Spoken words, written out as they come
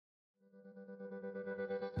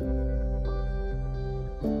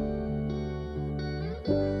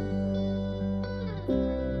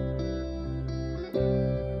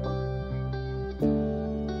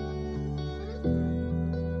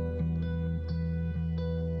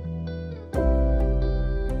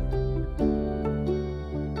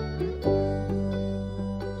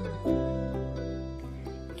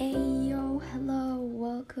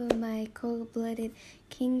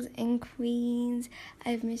kings and queens.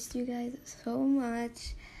 I've missed you guys so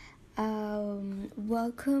much.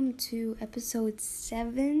 Welcome to episode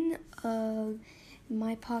 7 of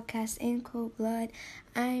my podcast, In Cold Blood.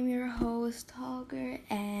 I'm your host, Holger,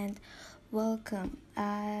 and welcome.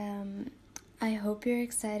 I hope you're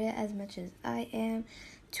excited as much as I am.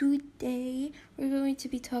 Today, we're going to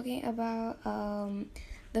be talking about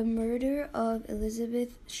the murder of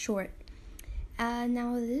Elizabeth Short.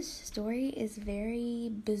 Now this story is very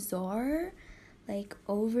bizarre, like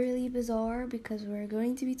overly bizarre, because we're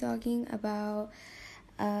going to be talking about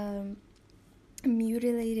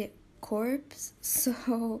mutilated corpse,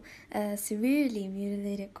 so severely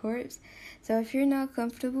mutilated corpse. So if you're not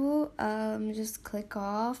comfortable, just click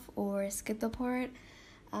off or skip the part.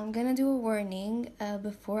 I'm gonna do a warning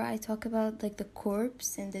before I talk about like the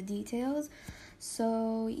corpse and the details.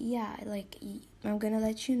 So yeah, like I'm gonna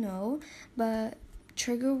let you know, but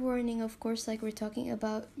trigger warning, of course, like we're talking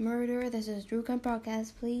about murder. This is True Crime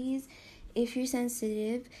Podcast. Please, if you're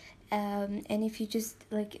sensitive, and if you just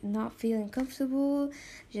like not feeling comfortable,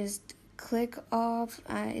 just click off.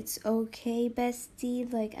 It's okay,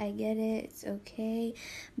 bestie, like I get it, it's okay.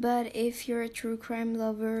 But if you're a true crime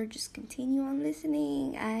lover, just continue on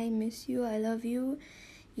listening. I miss you, I love you.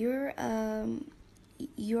 You're a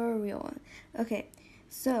real one. Okay,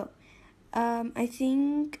 so I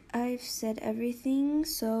think I've said everything,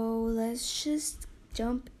 so let's just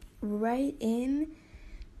jump right in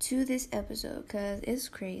to this episode because it's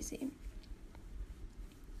crazy.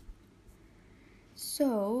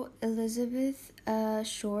 So Elizabeth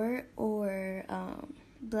Short, or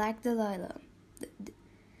Black Delilah.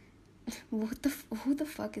 Who the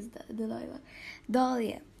fuck is that?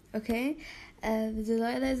 Dahlia. Okay,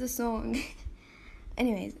 Delilah is a song.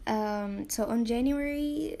 Anyways, so on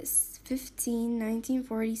January 15,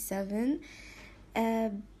 1947,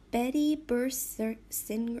 Betty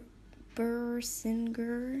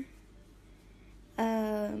Bersinger,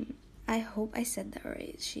 I hope I said that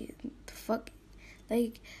right.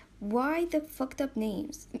 Like, why the fucked up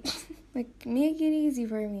names? Like, make it easy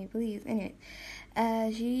for me, please. Anyway,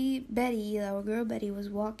 our girl Betty, was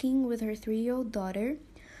walking with her 3-year-old daughter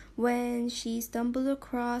when she stumbled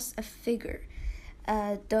across a figure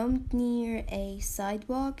dumped near a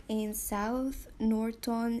sidewalk in South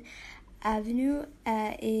Norton Avenue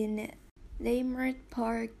in Leimert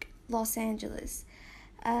Park, Los Angeles.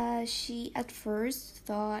 She at first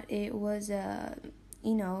thought it was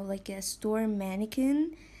like a store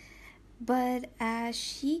mannequin, but as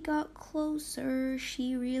she got closer,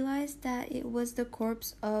 she realized that it was the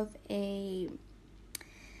corpse of a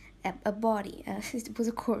body. It was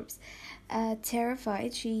a corpse.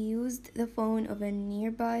 Terrified, she used the phone of a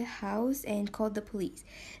nearby house and called the police.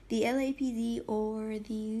 The LAPD, or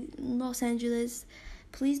the Los Angeles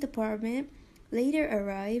Police Department, later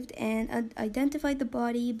arrived and identified the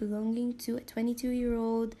body belonging to a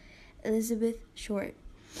 22-year-old Elizabeth Short.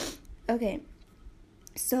 Okay,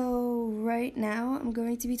 so right now I'm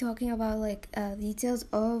going to be talking about details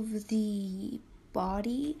of the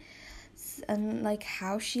body and like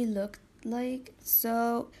how she looked like.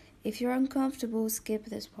 So if you're uncomfortable, skip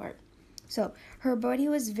this part. So her body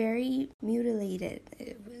was very mutilated.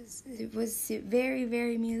 It was very,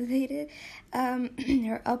 very mutilated.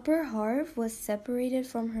 Her upper half was separated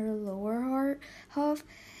from her lower half.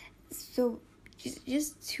 So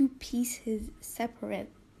just 2 pieces separate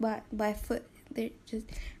by foot. They're just,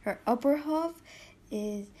 her upper half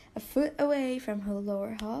is a foot away from her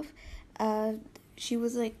lower half. She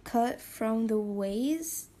was like cut from the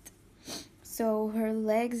waist, so her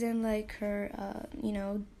legs and like her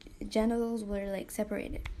genitals were like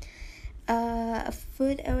separated. A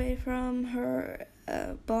foot away from her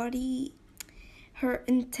body, her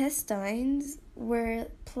intestines were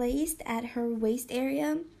placed at her waist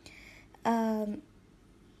area, and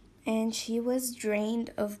she was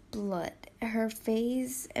drained of blood. Her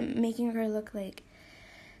face, making her look like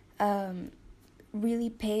really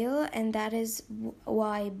pale, and that is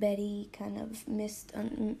why Betty kind of missed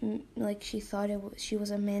like she thought she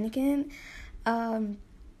was a mannequin.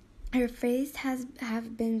 Her face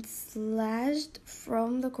have been slashed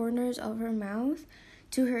from the corners of her mouth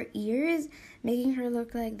to her ears, making her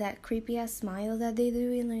look like that creepy ass smile that they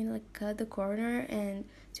do and they like cut the corner and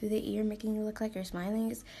to the ear, making you look like you're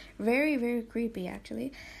smiling. It's very, very creepy,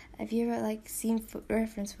 actually. Have you ever like seen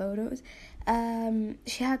reference photos?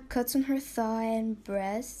 She had cuts on her thigh and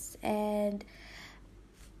breasts, and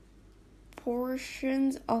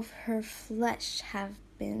portions of her flesh have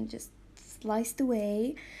been just sliced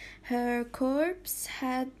away. Her corpse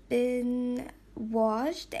had been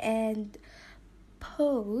washed and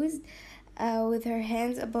posed with her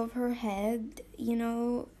hands above her head,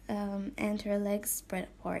 and her legs spread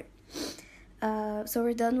apart. So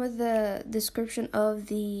we're done with the description of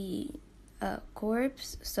the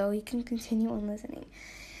corpse, so you can continue on listening.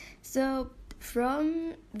 So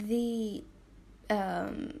from the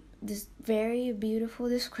this very beautiful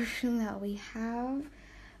description that we have,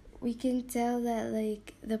 we can tell that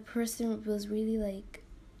like the person was really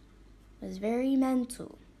was very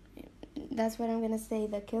mental. That's what I'm gonna say.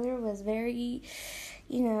 The killer was very,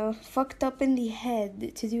 fucked up in the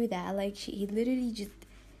head to do that. Like he literally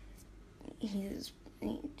he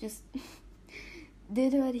just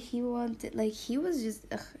did what he wanted. Like he was just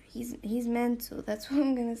he's mental. That's what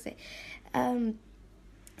I'm gonna say.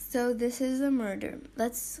 So this is a murder.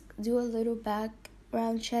 Let's do a little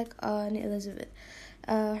background check on Elizabeth.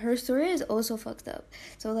 Her story is also fucked up.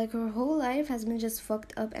 So like her whole life has been just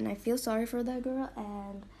fucked up, and I feel sorry for that girl.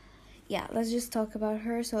 And yeah, let's just talk about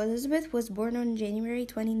her. So Elizabeth was born on January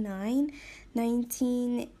 29,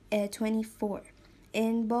 1924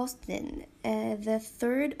 in Boston, the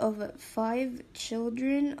third of 5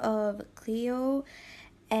 children of Cleo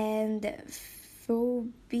and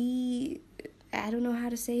Phoebe, I don't know how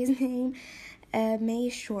to say his name, May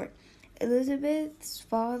Short. Elizabeth's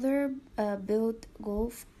father built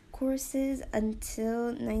golf courses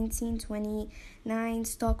until 1929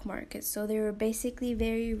 stock market. So they were basically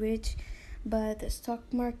very rich, but the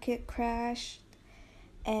stock market crashed,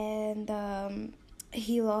 and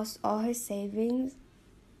he lost all his savings.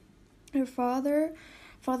 Her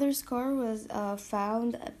father's car was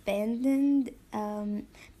found abandoned,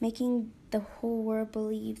 making the whole world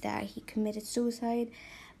believe that he committed suicide.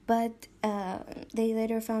 But they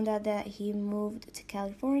later found out that he moved to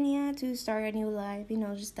California to start a new life.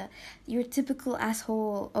 Just your typical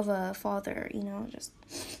asshole of a father. Just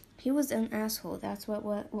he was an asshole. That's what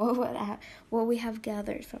we have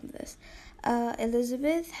gathered from this.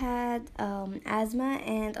 Elizabeth had asthma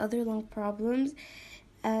and other lung problems.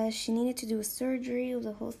 She needed to do a surgery of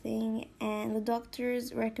the whole thing, and the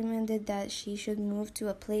doctors recommended that she should move to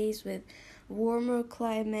a place with warmer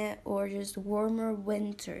climate or just warmer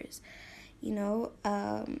winters,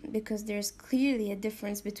 because there's clearly a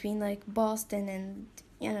difference between like Boston and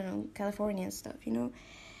California and stuff.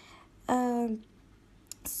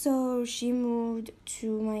 So she moved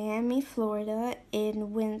to Miami, Florida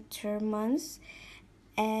in winter months.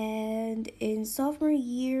 And in sophomore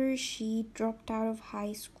year, she dropped out of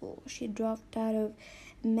high school. She dropped out of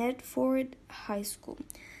Medford High School.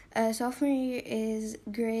 Sophomore year is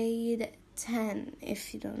grade 10,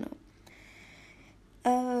 if you don't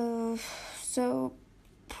know. So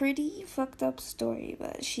pretty fucked up story,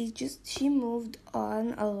 but she moved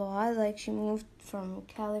on a lot. Like she moved from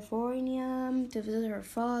California to visit her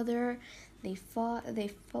father. They fought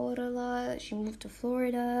a lot. She moved to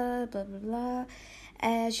Florida, blah blah blah.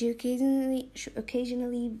 She occasionally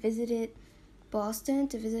visited Boston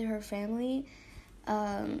to visit her family,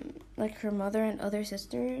 like her mother and other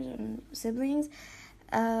sisters and siblings.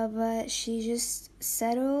 But she just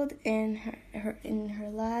settled in her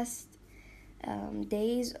last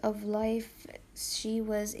days of life. She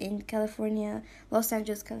was in California, Los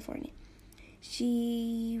Angeles, California.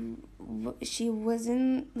 She was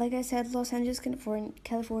in, like I said, Los Angeles,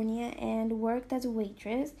 California, and worked as a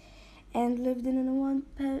waitress, and lived in a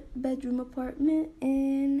 1-bedroom apartment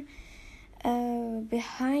in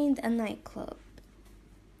behind a nightclub.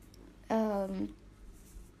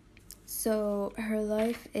 So her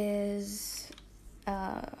life is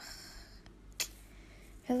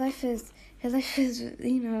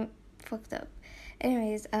fucked up.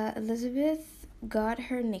 Anyways, Elizabeth got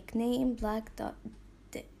her nickname Black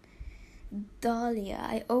Dahlia.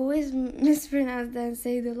 I always mispronounce that and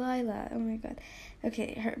say Delilah. Oh my god.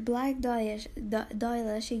 Okay, her Black Dahlia,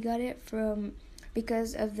 she got it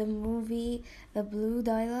because of the movie The Blue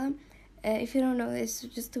Dahlia. If you don't know, it's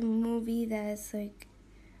just a movie that's like,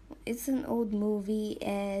 it's an old movie,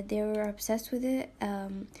 and they were obsessed with it.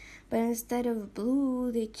 But instead of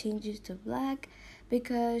blue, they changed it to black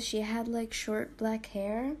because she had like short black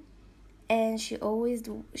hair, and she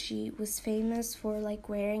was famous for like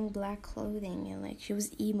wearing black clothing, and like she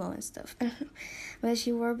was emo and stuff. But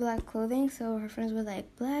she wore black clothing, so her friends were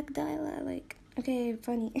like, Black Dahlia, like, okay,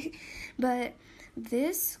 funny. But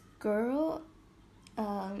this girl,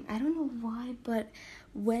 I don't know why, but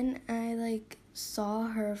when I like saw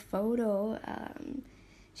her photo,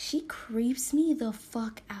 she creeps me the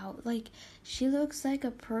fuck out. Like, she looks like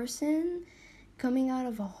a person coming out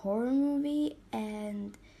of a horror movie,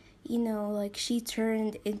 and like she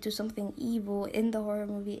turned into something evil in the horror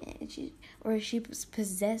movie, and she was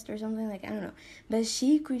possessed or something, like, I don't know, but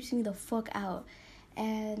she creeps me the fuck out.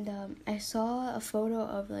 and I saw a photo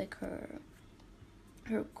of like her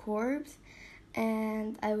corpse,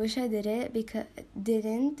 and I wish I didn't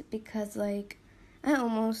because like I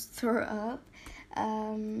almost threw up,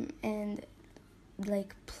 and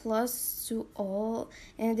like plus to all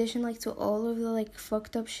in addition like to all of the like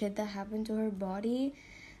fucked up shit that happened to her body,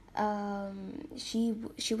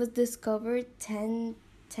 she was discovered 10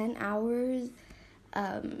 hours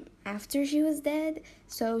after she was dead,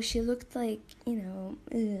 so she looked like,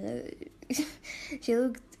 she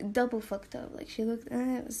looked double fucked up. Like she looked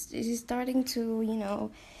she's starting to,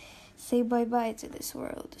 say bye-bye to this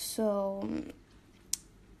world. So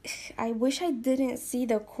I wish I didn't see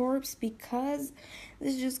the corpse, because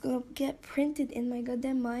this is just gonna get printed in my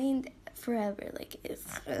goddamn mind forever. Like,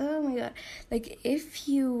 oh my god. Like, if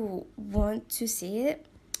you want to see it,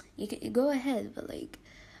 you can go ahead, but like,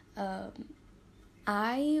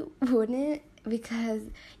 I wouldn't, because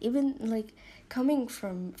even like coming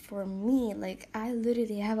from me, like I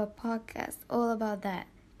literally have a podcast all about that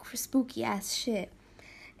spooky ass shit,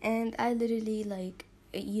 and I literally like,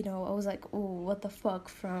 I was like, oh, what the fuck,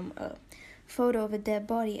 from a photo of a dead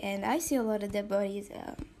body. And I see a lot of dead bodies,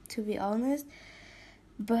 to be honest,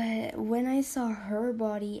 but when I saw her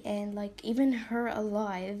body and like even her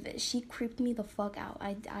alive, she creeped me the fuck out.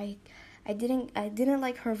 I didn't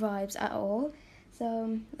like her vibes at all.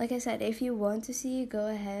 So like I said, if you want to see, go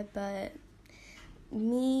ahead, but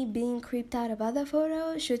me being creeped out about the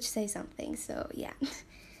photo should say something. So yeah.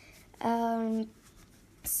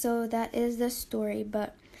 So that is the story,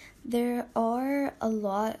 but there are a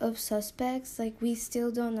lot of suspects. Like, we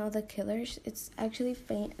still don't know the killers. It's actually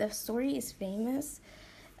the story is famous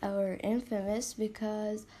or infamous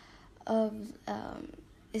because of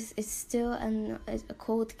it's still a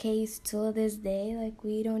cold case till this day. Like,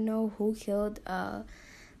 we don't know who killed our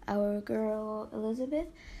girl Elizabeth.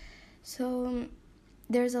 So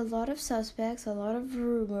there's a lot of suspects, a lot of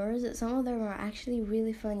rumors. Some of them are actually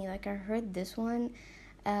really funny. Like, I heard this one,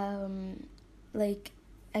 like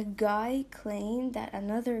a guy claimed that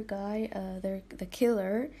another guy, the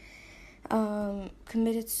killer,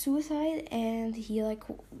 committed suicide, and he like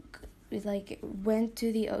went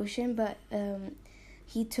to the ocean, but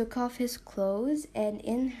he took off his clothes, and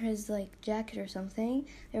in his like jacket or something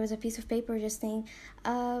there was a piece of paper just saying,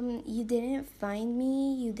 you didn't find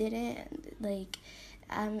me, you didn't like,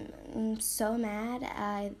 I'm so mad,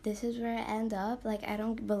 this is where I end up, like I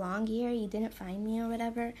don't belong here, you didn't find me or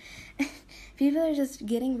whatever. People are just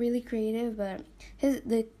getting really creative, but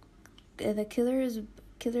the killer's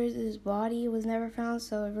body was never found,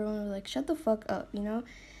 so everyone was like, shut the fuck up,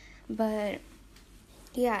 but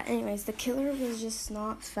yeah, anyways, the killer was just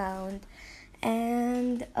not found.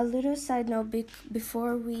 And a little side note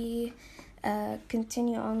before we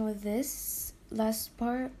continue on with this last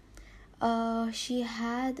part, she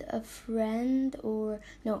had a friend, or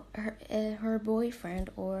no, her boyfriend,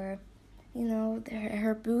 or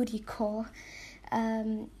her booty call,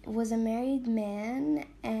 was a married man,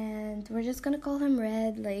 and we're just gonna call him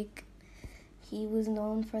Red. Like, he was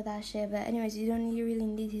known for that shit, but anyways, you don't really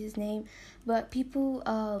need his name. But people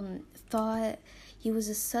thought he was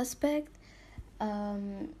a suspect,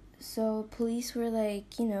 so police were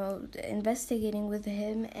like, investigating with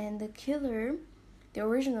him, and the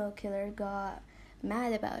original killer, got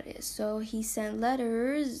mad about it, so he sent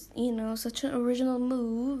letters, such an original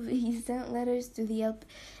move. He sent letters to the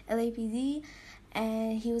LAPD,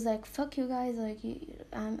 and he was like, fuck you guys, like,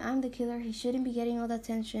 I'm the killer, he shouldn't be getting all the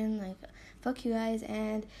attention, like, fuck you guys.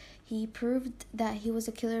 And he proved that he was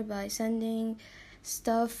a killer by sending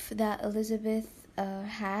stuff that Elizabeth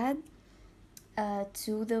had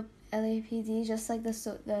to the LAPD, just like the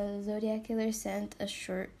Zodiac killer sent a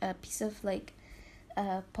piece of like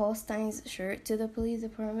Paul Stein's shirt to the police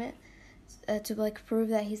department to like prove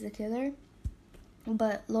that he's the killer.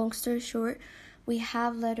 But long story short, we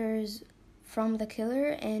have letters from the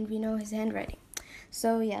killer, and we know his handwriting.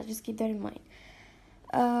 So yeah, just keep that in mind.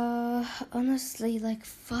 Honestly, like,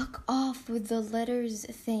 fuck off with the letters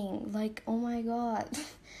thing. Like, oh my god.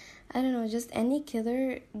 I don't know, just any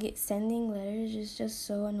killer sending letters is just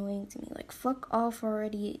so annoying to me. Like, fuck off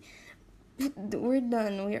already. We're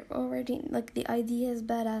done. We're already, like, the idea is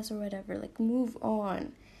badass or whatever. Like, move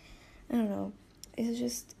on. I don't know. It's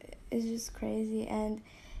just crazy. And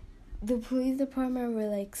the police department were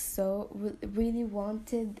like really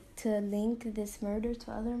wanted to link this murder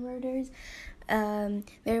to other murders.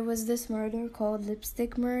 There was this murder called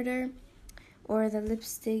lipstick murder, or the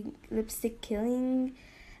lipstick killing,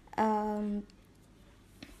 and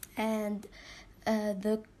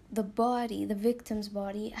the victim's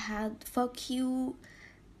body had "fuck you,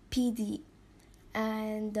 PD"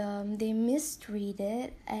 and they misread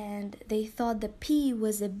it, and they thought the P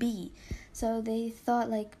was a B, so they thought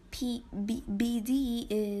like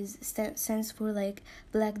BD stands for like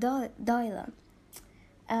Black Dahlia.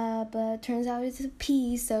 But turns out it's a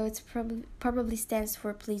P, so it's probably stands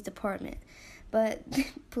for police department. But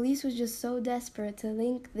police was just so desperate to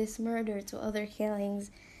link this murder to other killings.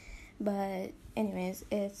 But anyways,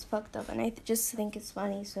 it's fucked up, and I just think it's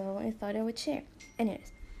funny, so I thought I would share.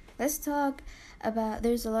 Anyways, let's talk about,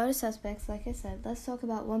 there's a lot of suspects, like I said. Let's talk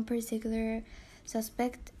about one particular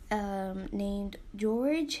suspect named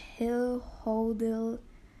George Hill Hodel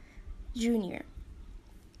Jr.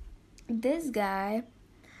 This guy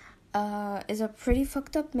is a pretty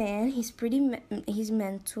fucked up man. He's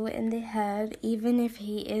mental in the head. Even if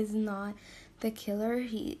he is not the killer,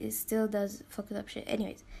 he still does fucked up shit.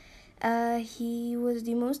 Anyways, he was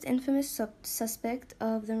the most infamous suspect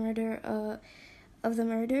of the murder.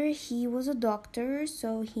 He was a doctor,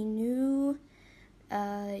 so he knew,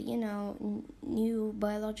 new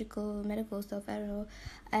biological medical stuff. I don't know.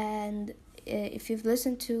 And if you've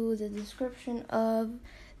listened to the description of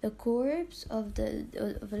the corpse of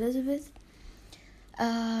Elizabeth,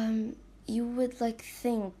 you would like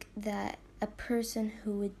think that a person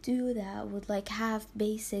who would do that would like have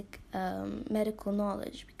basic medical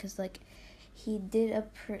knowledge, because like he did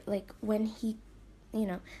when he,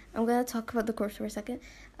 I'm gonna talk about the corpse for a second.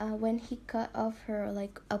 When he cut off her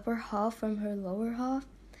like upper half from her lower half,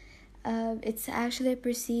 it's actually a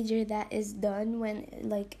procedure that is done when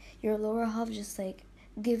like your lower half just like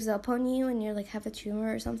gives up on you and you're like have a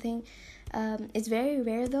tumor or something. It's very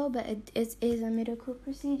rare though, but it is a medical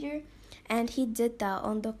procedure, and he did that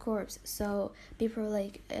on the corpse. So people are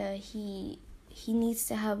like, he needs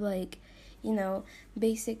to have like,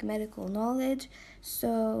 basic medical knowledge.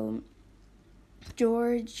 So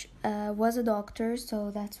George was a doctor,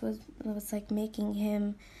 so that's what was like making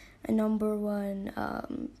him a number one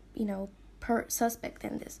suspect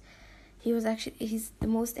in this. He's the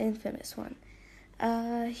most infamous one.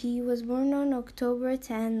 He was born on October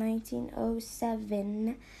 10,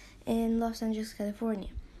 1907 in Los Angeles, California.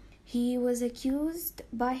 He was accused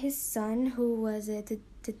by his son, who was a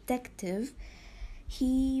detective.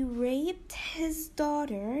 He raped his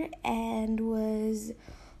daughter and was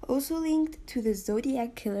also linked to the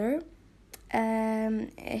Zodiac Killer.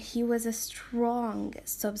 He was a strong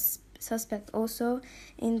suspect also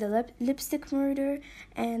in the lipstick murder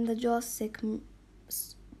and the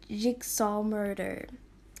jigsaw murder.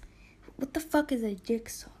 What the fuck is a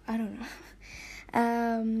jigsaw? I don't know.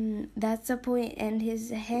 That's the point. And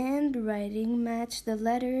his handwriting matched the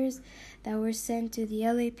letters that were sent to the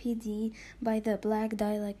LAPD by the Black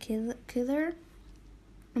Dahlia killer.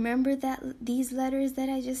 Remember these letters that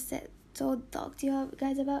I just talked to you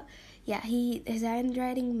guys about? Yeah, his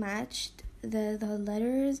handwriting matched the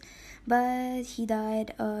letters, but he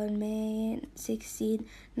died on May 16,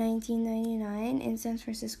 1999 in San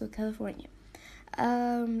Francisco, California.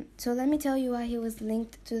 So let me tell you why he was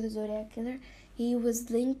linked to the Zodiac Killer. He was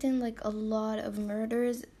linked in like a lot of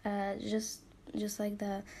murders, just like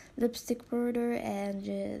the lipstick murder and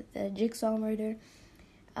the jigsaw murder.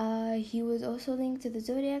 He was also linked to the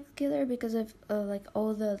Zodiac Killer because of like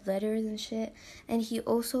all the letters and shit, and he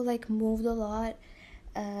also like moved a lot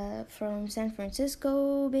from San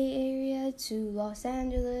Francisco Bay Area to Los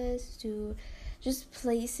Angeles, to just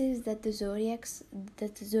places that the Zodiac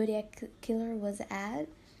Killer was at.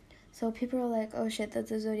 So people are like, oh shit,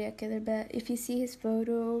 that's the Zodiac Killer. But if you see his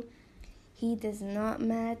photo, he does not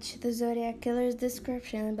match the Zodiac Killer's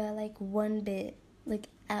description by like one bit, like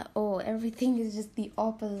at all. Everything is just the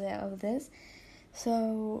opposite of this.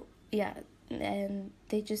 So yeah, and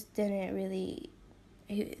they just didn't really,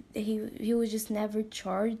 he was just never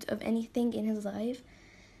charged of anything in his life.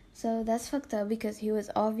 So that's fucked up, because he was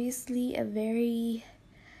obviously a very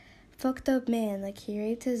fucked up man. Like, he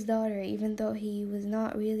raped his daughter, even though he was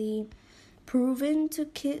not really proven to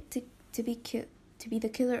be the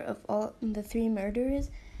killer of all the three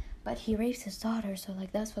murders, but he raped his daughter. So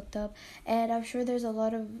like, that's fucked up. And I'm sure there's a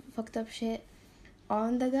lot of fucked up shit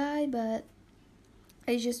on the guy, but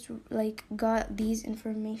I just like got these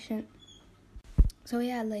information. So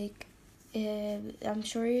yeah, like I'm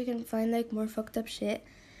sure you can find like more fucked up shit.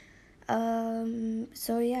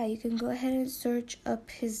 So yeah, you can go ahead and search up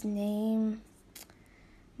his name.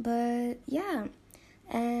 But yeah,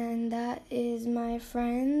 and that is, my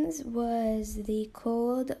friends, was the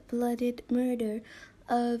cold-blooded murder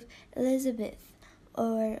of Elizabeth,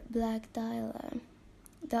 or Black Dahlia.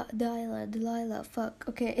 Delilah, fuck,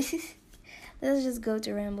 okay. Let's just go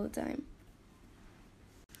to Rambo time.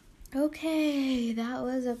 Okay, that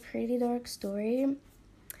was a pretty dark story.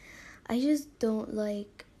 I just don't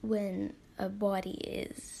like when a body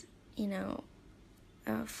is,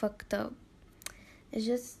 fucked up. It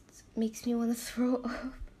just makes me want to throw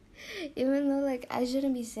up. Even though, like, I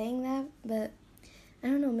shouldn't be saying that, but I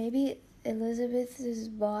don't know, maybe Elizabeth's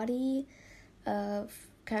body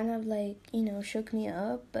kind of, like, shook me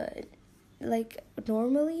up, but, like,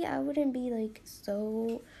 normally I wouldn't be, like,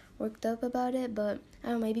 so worked up about it, but I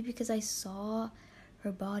don't know, maybe because I saw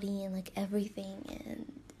her body and, like, everything,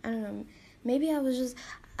 and I don't know, maybe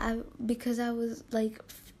because I was, like,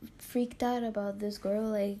 freaked out about this girl,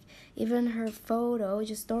 like, even her photo,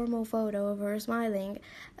 just normal photo of her smiling,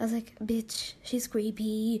 I was like, bitch, she's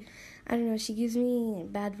creepy. I don't know, she gives me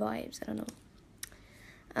bad vibes, I don't know.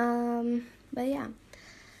 But yeah,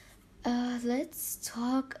 let's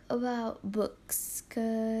talk about books,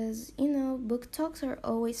 because, book talks are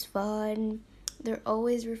always fun, they're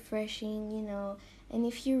always refreshing, and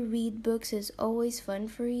if you read books, it's always fun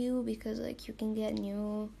for you, because, like, you can get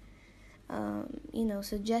new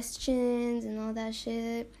suggestions and all that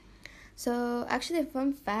shit. So actually, a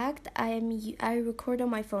fun fact, I record on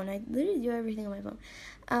my phone. I literally do everything on my phone.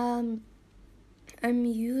 I'm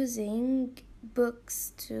using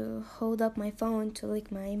books to hold up my phone to, like,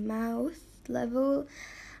 my mouth level.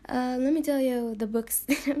 Let me tell you the books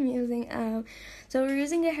that I'm using. So we're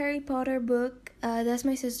using a Harry Potter book. That's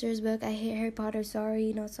my sister's book. I hate Harry Potter.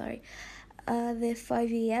 Sorry, not sorry. The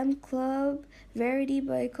 5 a.m. Club, Verity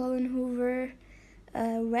by Colin Hoover,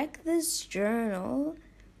 Wreck This Journal,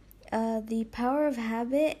 The Power of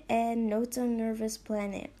Habit, and Notes on Nervous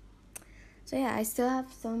Planet. So yeah, I still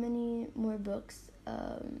have so many more books.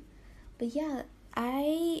 But yeah,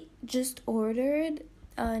 I just ordered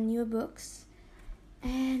new books,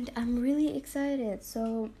 and I'm really excited.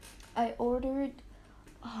 So I ordered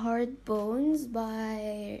Hard Bones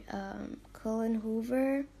by Colin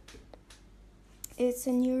Hoover. It's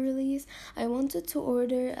a new release. I wanted to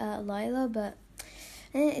order Lila, but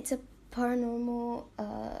it's a paranormal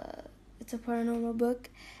book,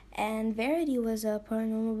 and Verity was a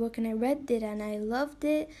paranormal book, and I read it and I loved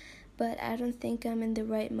it, but I don't think I'm in the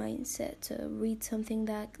right mindset to read something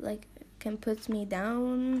that, like, can put me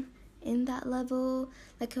down in that level.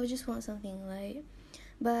 Like, I just want something light,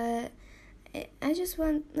 but I just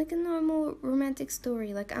want, like, a normal romantic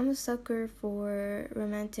story. Like, I'm a sucker for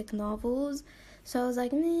romantic novels, so I was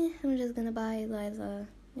like, I'm just gonna buy Lila,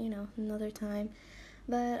 another time.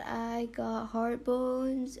 But I got Hard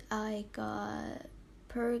Bones, I got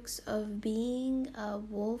Perks of Being a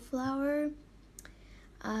Wallflower,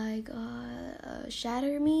 I got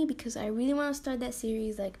Shatter Me, because I really want to start that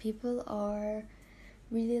series. Like, people are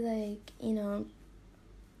really, like,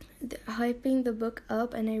 hyping the book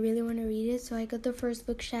up, and I really want to read it, so I got the first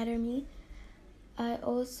book, Shatter Me. I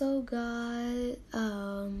also got,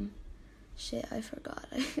 I forgot.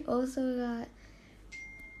 I also got,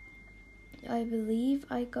 I believe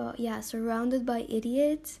I got, Surrounded by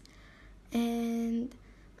Idiots, and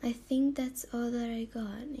I think that's all that I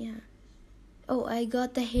got, yeah. Oh, I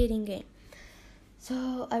got The Hating Game.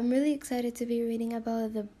 So I'm really excited to be reading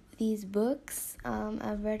about these books.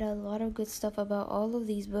 I've read a lot of good stuff about all of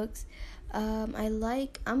these books. I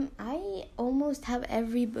almost have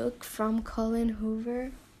every book from Colin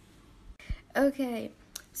Hoover. Okay,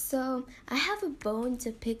 so I have a bone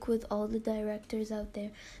to pick with all the directors out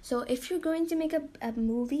there. So if you're going to make a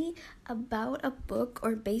movie about a book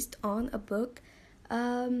or based on a book,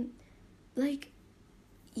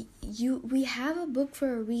 we have a book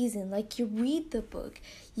for a reason. Like, you read the book,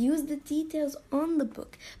 use the details on the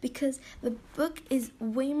book, because the book is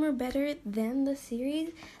way more better than the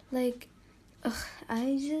series. Like,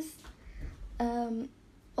 I just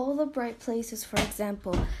All the Bright Places, for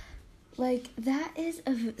example, like, that is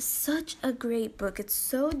such a great book. It's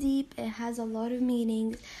so deep, it has a lot of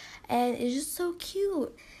meanings, and it's just so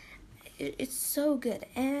cute. It's so good,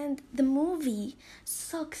 and the movie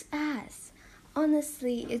sucks ass.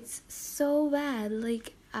 Honestly, it's so bad.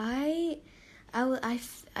 Like, I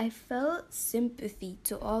felt sympathy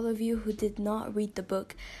to all of you who did not read the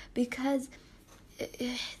book, because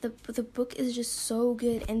the book is just so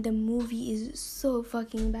good and the movie is so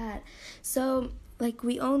fucking bad. So, like,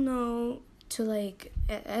 we all know to, like,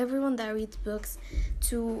 everyone that reads books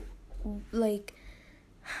to, like,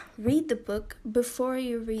 read the book before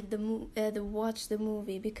you read watch the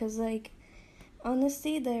movie, because, like,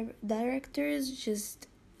 honestly, the directors just,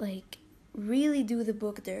 like, really do the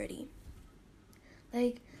book dirty.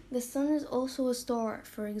 Like, The Sun Is Also a Star,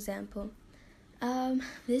 for example.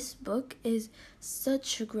 This book is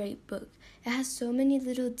such a great book. It has so many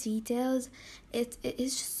little details. It's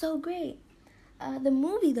just so great. The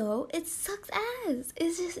movie, though, it sucks ass.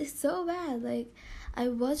 It's so bad. Like, I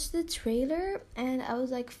watched the trailer and I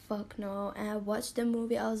was like, fuck no. And I watched the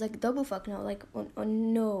movie, I was like, double fuck no. Like, oh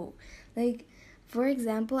no. Like, for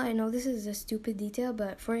example, I know this is a stupid detail,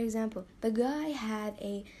 but for example, the guy had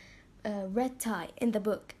a red tie in the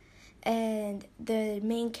book. And the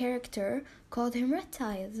main character called him Red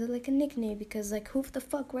Tie. It's like a nickname because, like, who the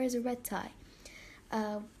fuck wears a red tie?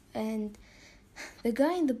 And the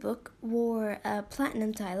guy in the book wore a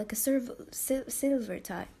platinum tie, like a silver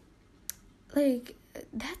tie. Like,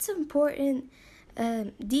 that's important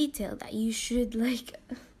detail that you should, like,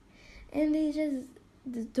 and they just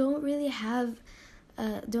don't really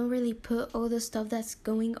put all the stuff that's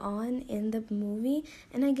going on in the movie.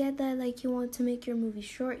 And I get that, like, you want to make your movie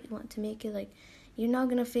short, you want to make it, like, you're not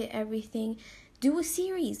gonna fit everything. Do a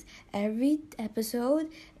series. Every episode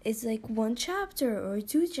is like 1 chapter or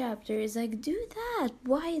 2 chapters. Like, do that.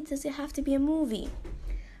 Why does it have to be a movie?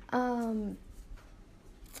 And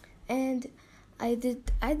I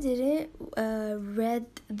didn't read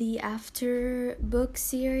the After book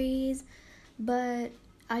series, but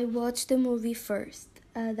I watched the movie first.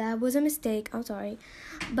 That was a mistake, I'm sorry.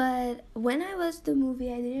 But when I watched the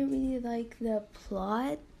movie, I didn't really like the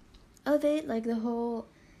plot of it, like the whole,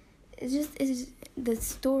 it's the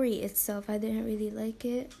story itself, I didn't really like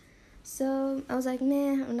it. So I was like,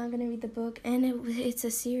 nah, I'm not gonna read the book. And it's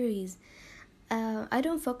a series. I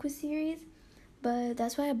don't fuck with series, but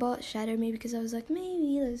that's why I bought Shatter Me, because I was like,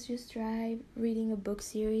 maybe let's just try reading a book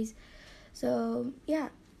series. So yeah,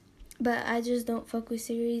 but I just don't fuck with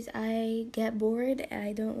series. I get bored.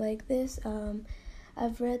 I don't like this.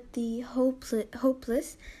 I've read the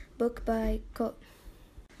Hopeless book by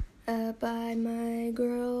my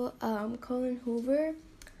girl Colleen Hoover.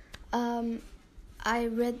 I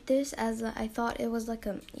read this as I thought it was like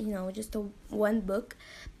just a one book,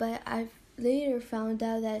 but I later found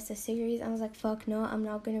out that it's a series. I was like, fuck no, I'm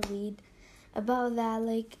not gonna read about that.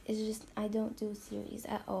 Like, it's just, I don't do series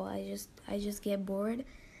at all. I just get bored.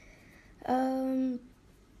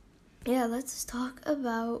 Yeah, let's talk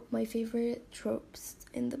about my favorite tropes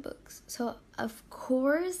in the books. So, of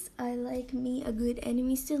course, I like me a good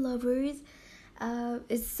enemies to lovers.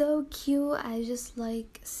 It's so cute. I just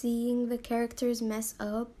like seeing the characters mess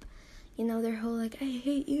up. Their whole like, I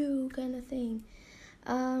hate you kind of thing.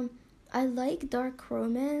 I like dark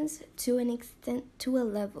romance to an extent, to a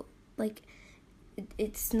level. Like,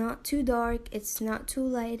 it's not too dark, it's not too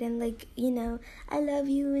light, and like, I love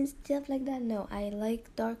you and stuff like that. No, I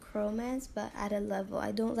like dark romance, but at a level.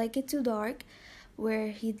 I don't like it too dark, where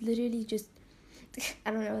he literally just,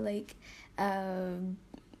 I don't know,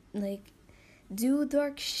 like do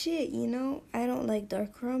dark shit, I don't like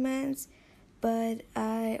dark romance, but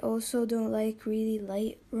I also don't like really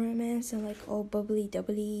light romance and like all bubbly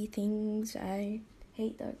things. I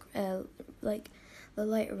hate dark, like the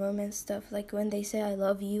light romance stuff, like when they say I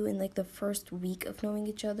love you in like the first week of knowing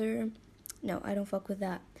each other. No, I don't fuck with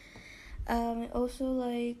that. Also,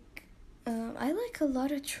 like, I like a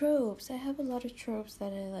lot of tropes. I have a lot of tropes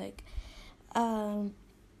that I like.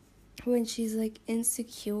 When she's like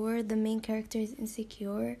insecure, the main character is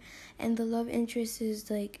insecure, and the love interest is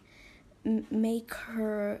like make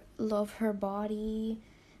her love her body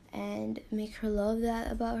and make her love that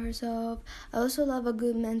about herself. I also love a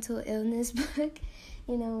good mental illness book,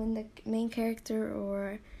 when the main character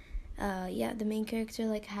or the main character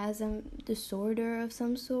like has a disorder of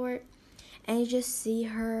some sort, and you just see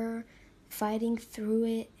her fighting through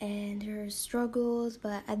it and her struggles,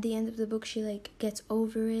 but at the end of the book she like gets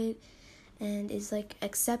over it and is like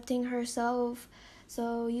accepting herself.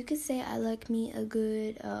 So you could say I like me a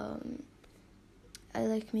good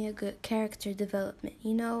character development.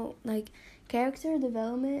 Like, character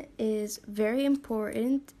development is very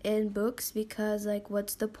important in books, because like,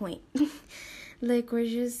 what's the point? Like, we're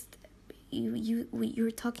just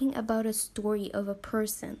you're talking about a story of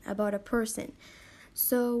about a person.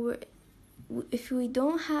 So if we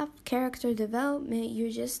don't have character development, you're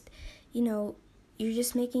just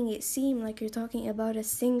making it seem like you're talking about a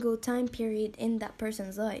single time period in that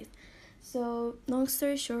person's life. So, long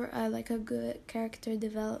story short, I like a good character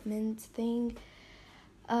development thing.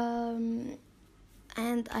 And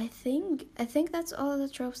I think that's all the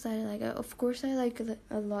tropes that I like. Of course, I like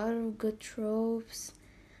a lot of good tropes,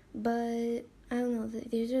 but I don't know.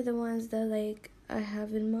 These are the ones that like I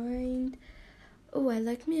have in mind. Oh, I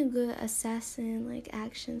like me a good assassin, like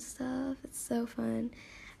action stuff. It's so fun.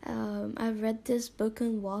 I've read this book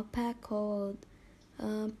on Wattpad called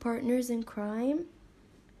Partners in Crime.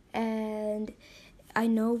 And I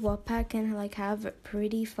know Wattpad can like have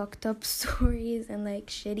pretty fucked up stories and like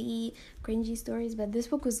shitty, cringy stories, but this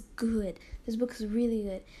book was good. This book is really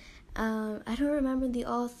good. I don't remember the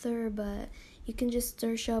author, but You can just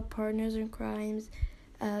search up partners in crime.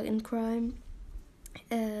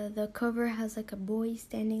 The cover has like a boy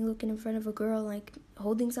standing looking in front of a girl, like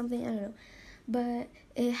holding something, I don't know, but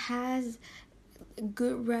it has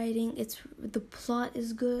good writing. The plot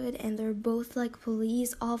is good, and they're both like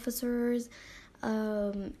police officers.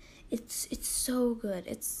 It's so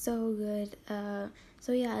good.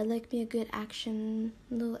 So yeah, I like me a good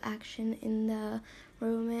little action in the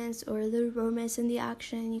romance, or a little romance in the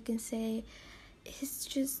action, you can say. It's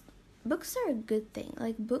just, books are a good thing.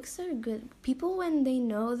 Like, books are good. People, when they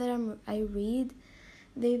know that I read,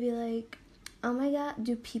 they be like, oh my god,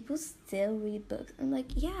 do people still read books? I'm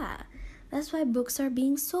like, yeah, that's why books are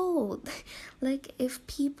being sold. Like, if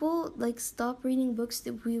people like stop reading books,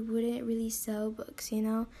 we wouldn't really sell books, you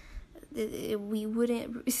know. We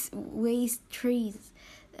wouldn't waste trees.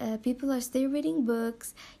 People are still reading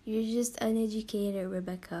books. You're just uneducated,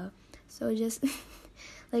 Rebecca. So just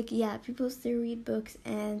like, yeah, people still read books,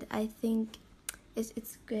 and I think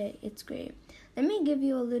it's great. It's great. Let me give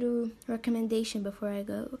you a little recommendation before I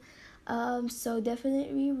go. So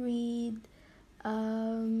definitely read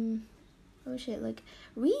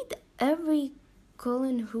read every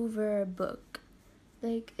Colin Hoover book.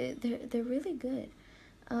 Like, they're really good.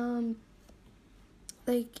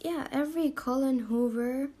 Every Colin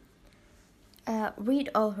Hoover, read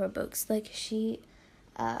all her books. She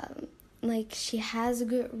has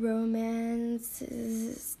good romance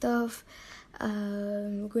stuff,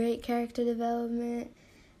 great character development.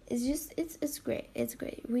 It's great. It's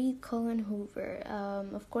great. Read Colin Hoover.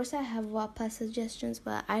 Of course I have Wattpad suggestions,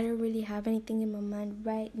 but I don't really have anything in my mind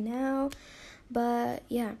right now. But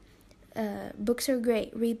yeah, books are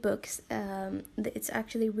great. Read books. It's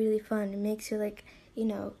actually really fun. It makes you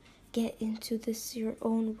get into this your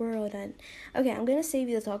own world. And okay, I'm gonna save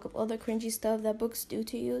you the talk of all the cringy stuff that books do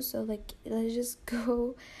to you. So let's just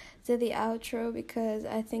go to the outro, because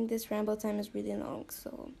I think this ramble time is really long.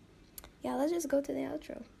 So yeah, let's just go to the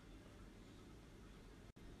outro.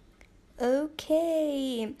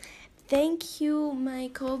 Okay, thank you, my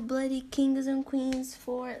cold-blooded kings and queens,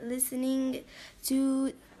 for listening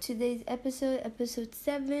to today's episode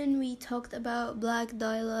 7. We talked about Black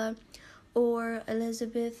Dahlia, or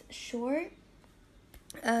Elizabeth Short,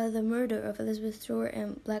 the murder of Elizabeth Short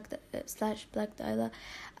and Black Dahlia.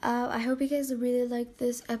 I hope you guys really liked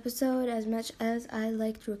this episode as much as I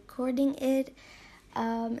liked recording it.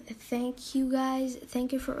 Thank you guys.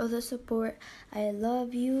 Thank you for all the support. I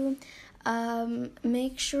love you.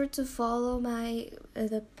 Make sure to follow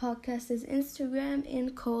the podcast's Instagram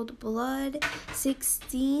in Cold Blood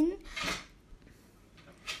 16.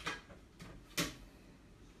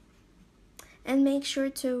 And make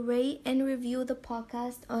sure to rate and review the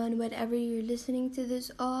podcast on whatever you're listening to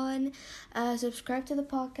this on. Subscribe to the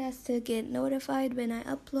podcast to get notified when I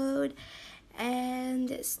upload.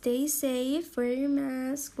 And stay safe, wear your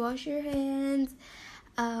mask, wash your hands.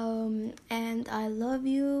 And I love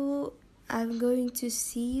you. I'm going to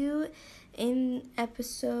see you in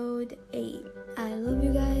episode 8. I love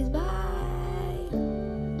you guys. Bye.